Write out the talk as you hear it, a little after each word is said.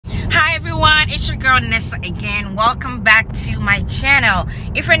it's your girl Nessa again. Welcome back to my channel.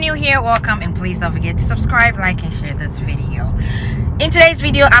 If you're new here, welcome, and please don't forget to subscribe, like, and share this video. In today's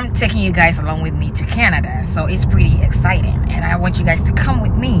video, I'm taking you guys along with me to Canada, so it's pretty exciting, and I want you guys to come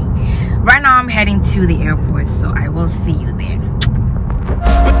with me. Right now I'm heading to the airport, so I will see you there.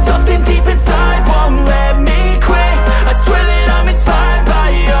 But something deep inside won't let me quit. I swear that I'm inspired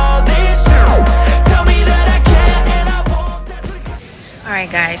by all this shit. Tell me that I can and I won't. Alright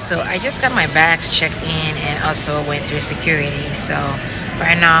guys, so I just got my bags checked in and also went through security, so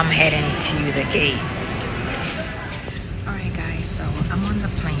right now I'm heading to the gate. Alright guys, so I'm on the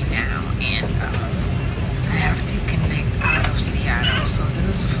plane now, and I have to connect out of Seattle. So this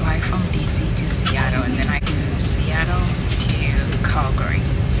is a flight from DC to Seattle, and then I do Seattle to Calgary.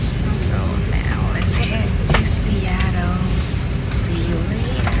 So now let's head to Seattle. See you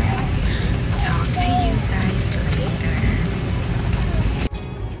later. Talk to you guys later.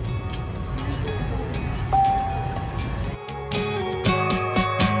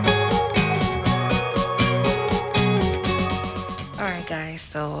 Alright guys,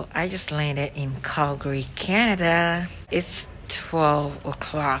 so I just landed in Calgary, Canada. It's 12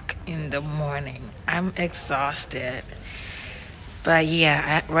 o'clock in the morning. I'm exhausted. But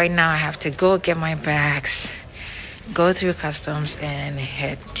yeah, right now I have to go get my bags, go through customs, and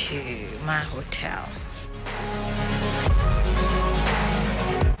head to my hotel.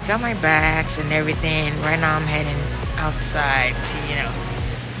 Got my bags and everything. Right now I'm heading outside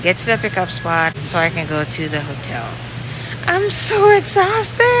to, get to the pickup spot so I can go to the hotel. I'm so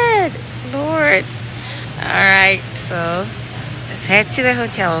exhausted, Lord. Alright, so let's head to the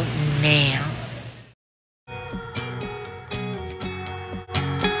hotel now.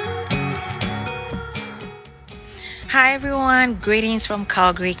 Hi everyone, greetings from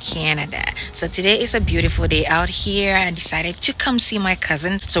Calgary, Canada. So today is a beautiful day out here. I decided to come see my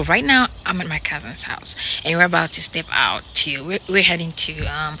cousin. So right now I'm at my cousin's house, and we're about to step out to, we're heading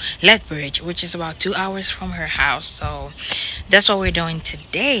to Lethbridge, which is about 2 hours from her house. So that's what we're doing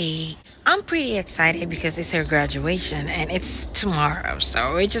today. I'm pretty excited because it's her graduation and it's tomorrow.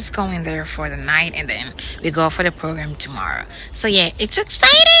 So we're just going there for the night, and then we go for the program tomorrow. So yeah, it's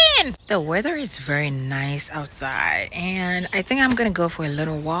exciting. The weather is very nice outside, and I think I'm gonna go for a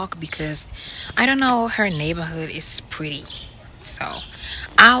little walk because I don't know, her neighborhood is pretty. So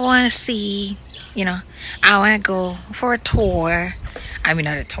I want to see, I want to go for a tour. I mean,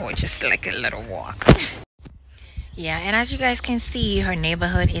 not a tour, just like a little walk. Yeah, and as you guys can see, her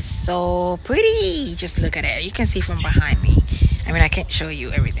neighborhood is so pretty. Just look at it. You can see from behind me. I mean, I can't show you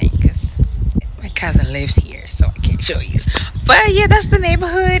everything because my cousin lives here, so I can't show you. But yeah, that's the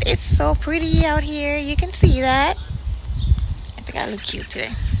neighborhood. It's so pretty out here. You can see that. I think I look cute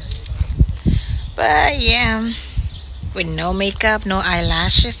today. But yeah, with no makeup, no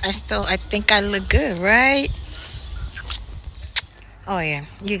eyelashes, I think I look good, right? Oh yeah,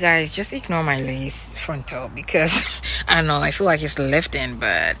 you guys just ignore my lace frontal because I don't know, I feel like it's lifting,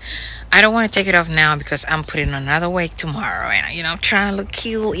 but I don't want to take it off now because I'm putting another wig tomorrow, and I'm trying to look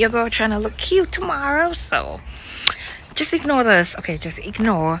cute. Your girl trying to look cute tomorrow, so just ignore this, okay? Just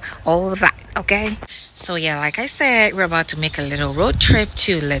ignore all of that, okay? So yeah, like I said, we're about to make a little road trip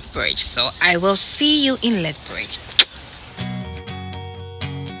to Lethbridge, so I will see you in Lethbridge.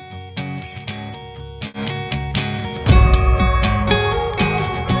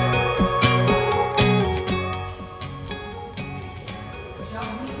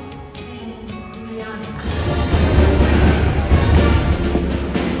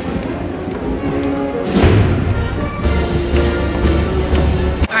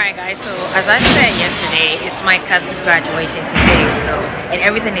 So as I said yesterday, it's my cousin's graduation today, so, and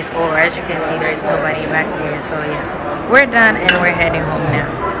everything is over. As you can see, there's nobody back here. So yeah, we're done and we're heading home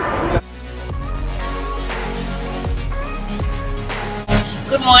now.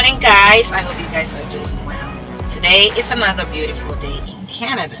 Good morning guys, I hope you guys are doing well. Today is another beautiful day in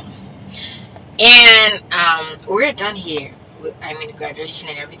Canada, and we're done here. I mean, the graduation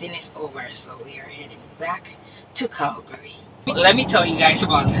and everything is over, so we are heading back to Calgary. Let me tell you guys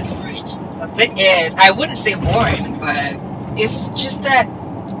about Lethbridge. The thing is, I wouldn't say boring, but it's just that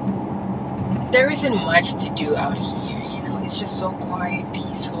there isn't much to do out here, It's just so quiet,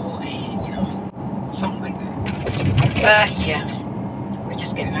 peaceful, and, something like that. But yeah, we're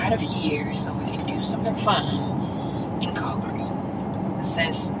just getting out of here so we can do something fun in Calgary.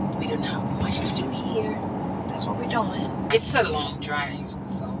 Since we don't have much to do here, that's what we're doing. It's a long drive,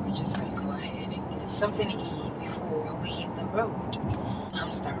 so we're just going to go ahead and get something to eat before we hit the road.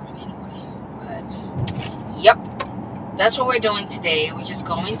 I'm starving anyway, but yep, that's what we're doing today. We're just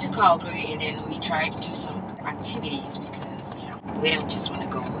going to Calgary, and then we try to do some activities because we don't just want to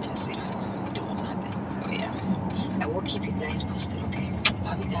go and sit home doing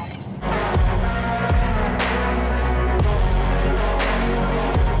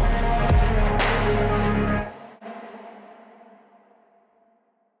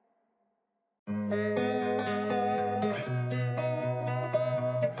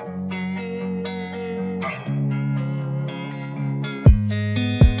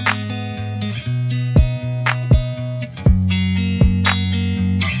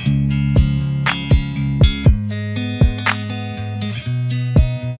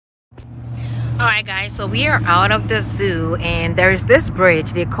Alright guys, so we are out of the zoo and there's this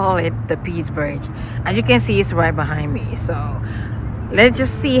bridge, they call it the Peace Bridge. As you can see, it's right behind me. So let's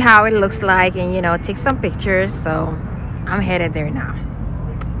just see how it looks like and, you know, take some pictures. So I'm headed there now.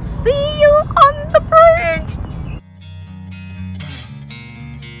 See you on the bridge.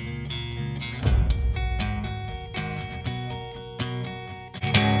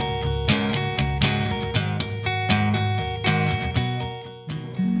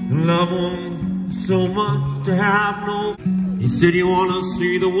 Love one so much to have no. You said you wanna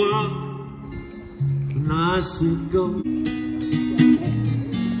see the world, and I said go.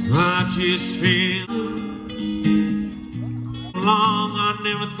 I just feel long. I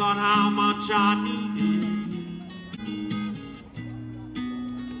never thought how much I needed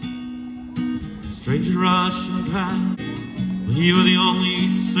you. Stranger rushing past, but you were the only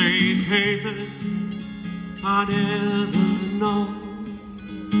safe haven I'd ever know.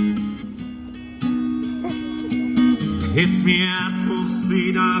 Hits me at full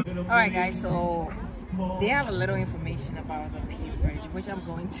speed up. Alright guys, so they have a little information about the Peace Bridge, which I'm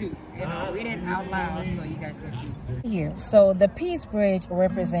going to, read it out loud so you guys can see. Here, so the Peace Bridge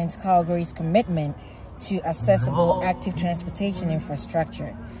represents Calgary's commitment to accessible active transportation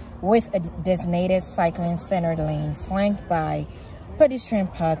infrastructure with a designated cycling-centered lane flanked by pedestrian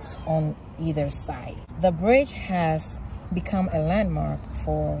paths on either side. The bridge has become a landmark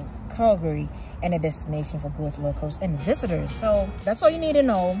for Calgary and a destination for both locals and visitors. So that's all you need to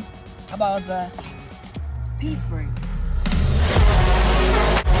know about the Peace Bridge.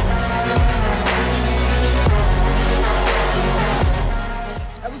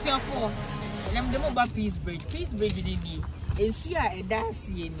 I was here for about Peace Bridge. Peace Bridge didn't need. It's a dance.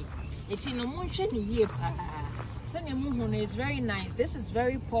 It's in a motion year. It's very nice. This is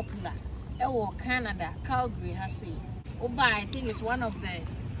very popular. Canada, Calgary has seen. I think it's one of the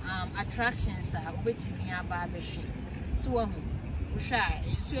attractions with me about the ship. So shy.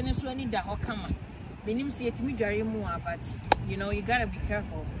 So need the come. Minim see it me very more, but you know you gotta be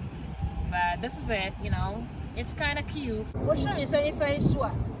careful. But this is it, you know. It's kinda cute. What should I say if I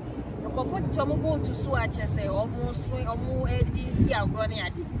swap? Before the time go to swatch, I say almost I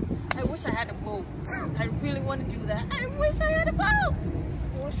wish I had a boat. I really want to do that. I wish I had a boat.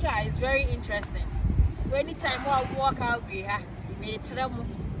 So shy, it's very interesting. Anytime I walk out here, it's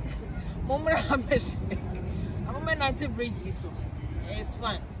them bridge so it's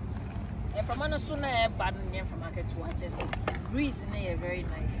fun. If I'm on a sooner bad from market to watch us, breeze in there very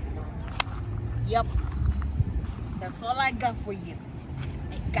nice. Yep. That's all I got for you.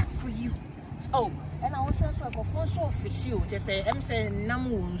 I got for you. Oh, and I also go for so fish you. Just say I'm saying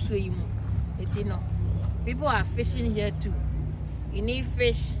namu so you it's you know. People are fishing here too. You need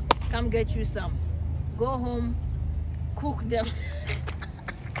fish, come get you some. Go home, cook them.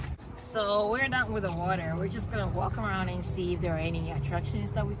 So we're done with the water. We're just gonna walk around and see if there are any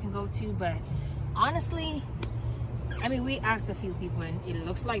attractions that we can go to. But honestly, I mean, we asked a few people and it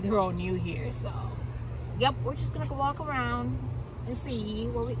looks like they're all new here. So yep, we're just gonna go walk around and see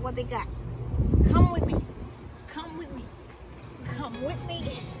what they got. Come with me. Come with me. Come with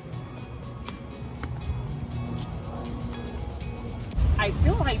me. I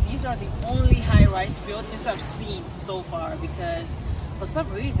feel like these are the only high-rise buildings I've seen so far because for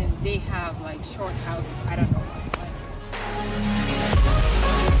some reason they have like short houses. I don't know why.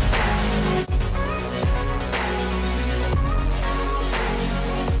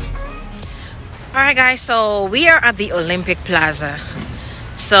 Alright guys, so we are at the Olympic Plaza.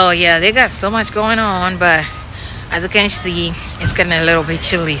 So yeah, they got so much going on, but as you can see, it's getting a little bit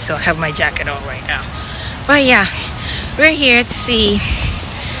chilly, so I have my jacket on right now. But yeah, we're here to see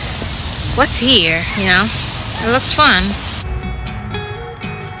what's here, you know. It looks fun.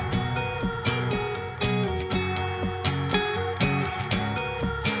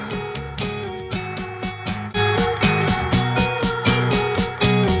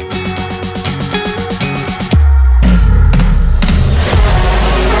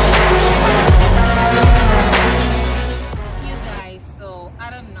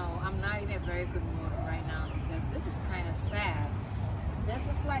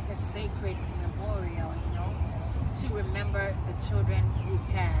 Sacred memorial, you know, to remember the children who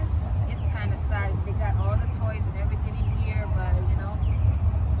passed. It's kind of sad. They got all the toys and everything in here, but you know,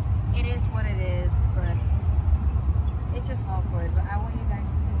 it is what it is. But it's just awkward. But I want you guys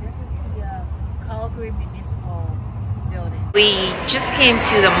to see this is the Calgary Municipal Building. We just came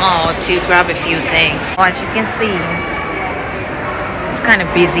to the mall to grab a few things. As you can see, it's kind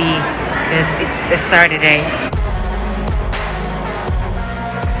of busy because it's a Saturday.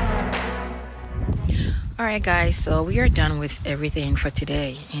 Alright guys, so we are done with everything for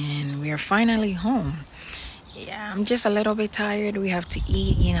today and we are finally home. Yeah, I'm just a little bit tired. We have to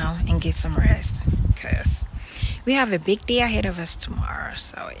eat, and get some rest because we have a big day ahead of us tomorrow.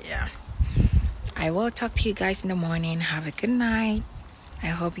 So yeah, I will talk to you guys in the morning. Have a good night. I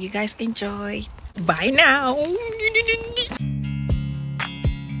hope you guys enjoy. Bye now.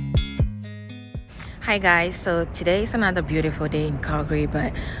 Hi guys, so today is another beautiful day in Calgary,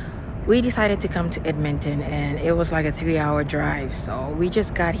 but we decided to come to Edmonton and it was like a 3-hour drive. So we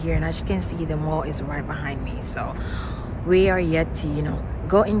just got here and as you can see, the mall is right behind me. So we are yet to,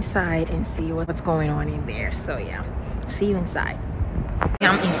 go inside and see what's going on in there. So yeah, see you inside.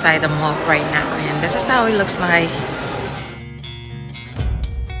 I'm inside the mall right now and this is how it looks like.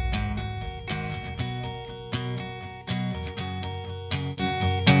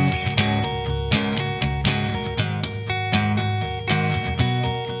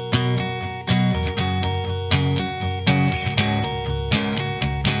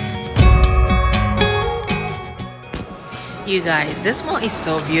 You guys, this mall is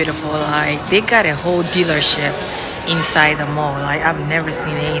so beautiful. Like, they got a whole dealership inside the mall. Like, I've never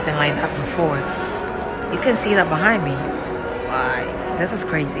seen anything like that before. You can see that behind me. Like, this is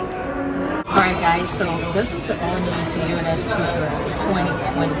crazy. Alright guys, so this is the all-new Toyota Supra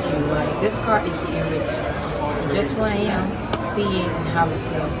 2022. Like, this car is everything. I just want to, see it and how it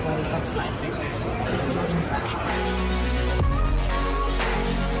feels, what it looks like. Let's go inside.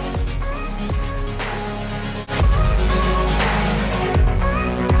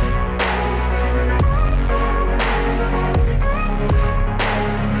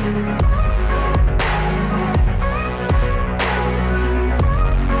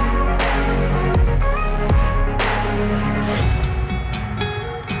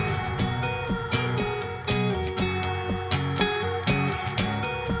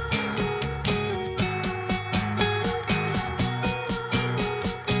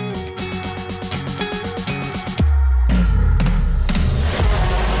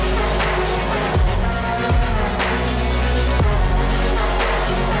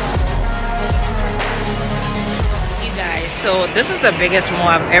 So this is the biggest mall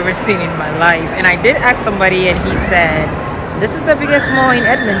I've ever seen in my life, and I did ask somebody and he said this is the biggest mall in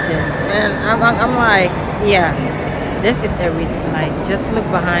Edmonton, and I'm like, yeah, this is everything. Like, just look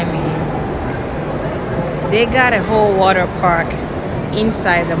behind me. They got a whole water park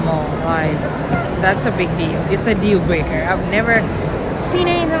inside the mall. Like, that's a big deal. It's a deal breaker. I've never seen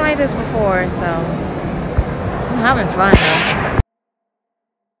anything like this before, so I'm having fun though.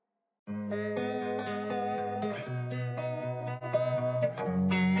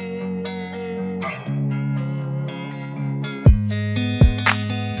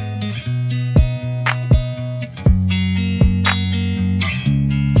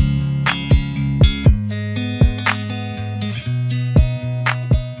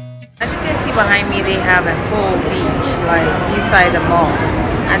 Behind me they have a whole beach like inside the mall.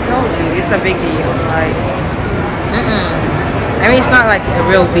 I told you it's a big deal. Like, I mean, it's not like a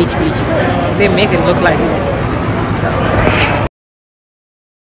real beach, but they make it look like it. So.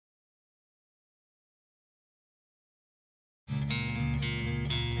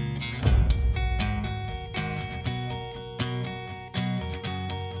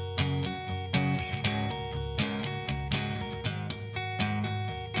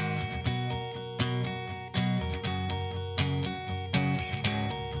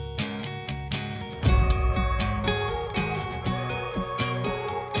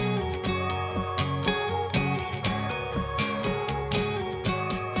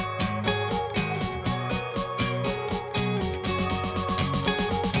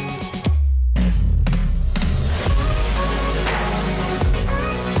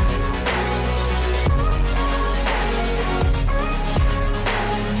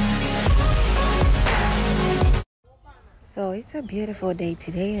 So it's a beautiful day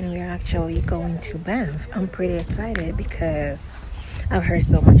today and we're actually going to Banff. I'm pretty excited because I've heard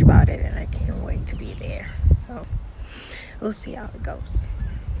so much about it and I can't wait to be there. So we'll see how it goes.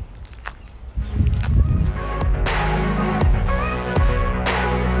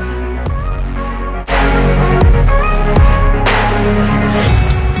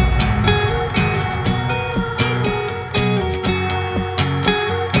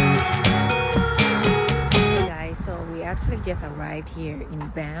 Just arrived here in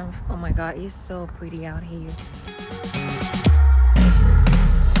Banff. Oh my god, it's so pretty out here.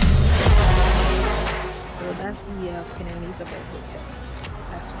 So that's the Queen Elizabeth Hotel.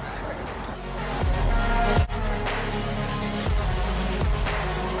 That's what I heard.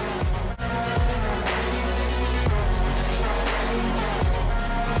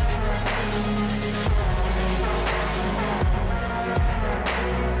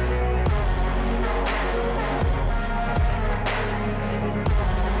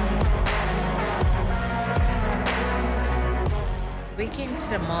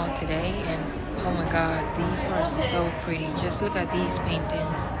 mall today, and oh my god, these are so pretty. Just look at these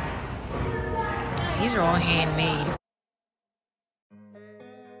paintings. These are all handmade.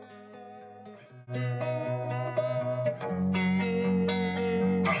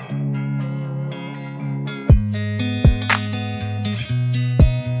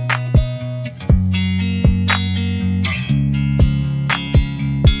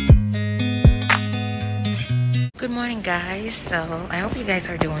 Good morning, guys. So I hope you guys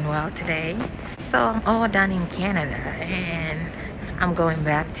are doing well today. So I'm all done in Canada and I'm going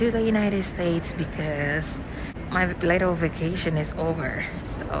back to the United States because my little vacation is over.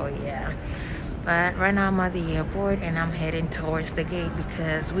 So yeah, but right now I'm at the airport and I'm heading towards the gate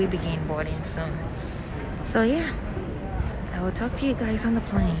because we begin boarding soon. So yeah, I will talk to you guys on the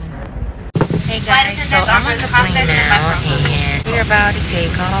plane. Hey guys, so I'm on the plane now and we're about to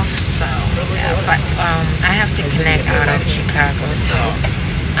take off. So but I have to connect out of Chicago, so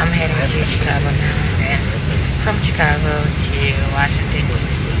I'm heading to Chicago now, and from Chicago to Washington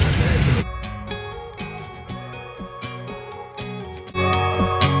DC.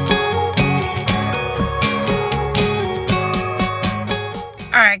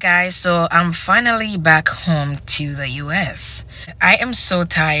 Alright guys, so I'm finally back home to the US. I am so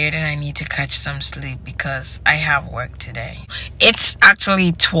tired and I need to catch some sleep because I have work today. It's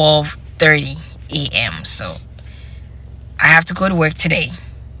actually 12:30 a.m. so I have to go to work today.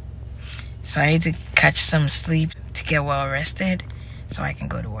 So I need to catch some sleep to get well rested so I can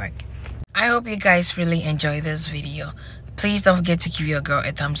go to work. I hope you guys really enjoy this video. Please don't forget to give your girl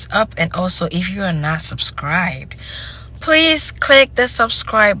a thumbs up, and also if you are not subscribed, please click the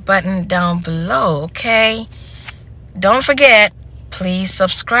subscribe button down below, okay? Don't forget, please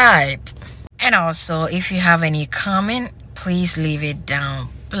subscribe. And also, if you have any comment, please leave it down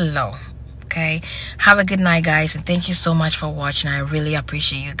below, okay? Have a good night, guys, and thank you so much for watching. I really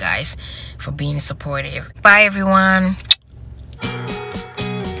appreciate you guys for being supportive. Bye, everyone.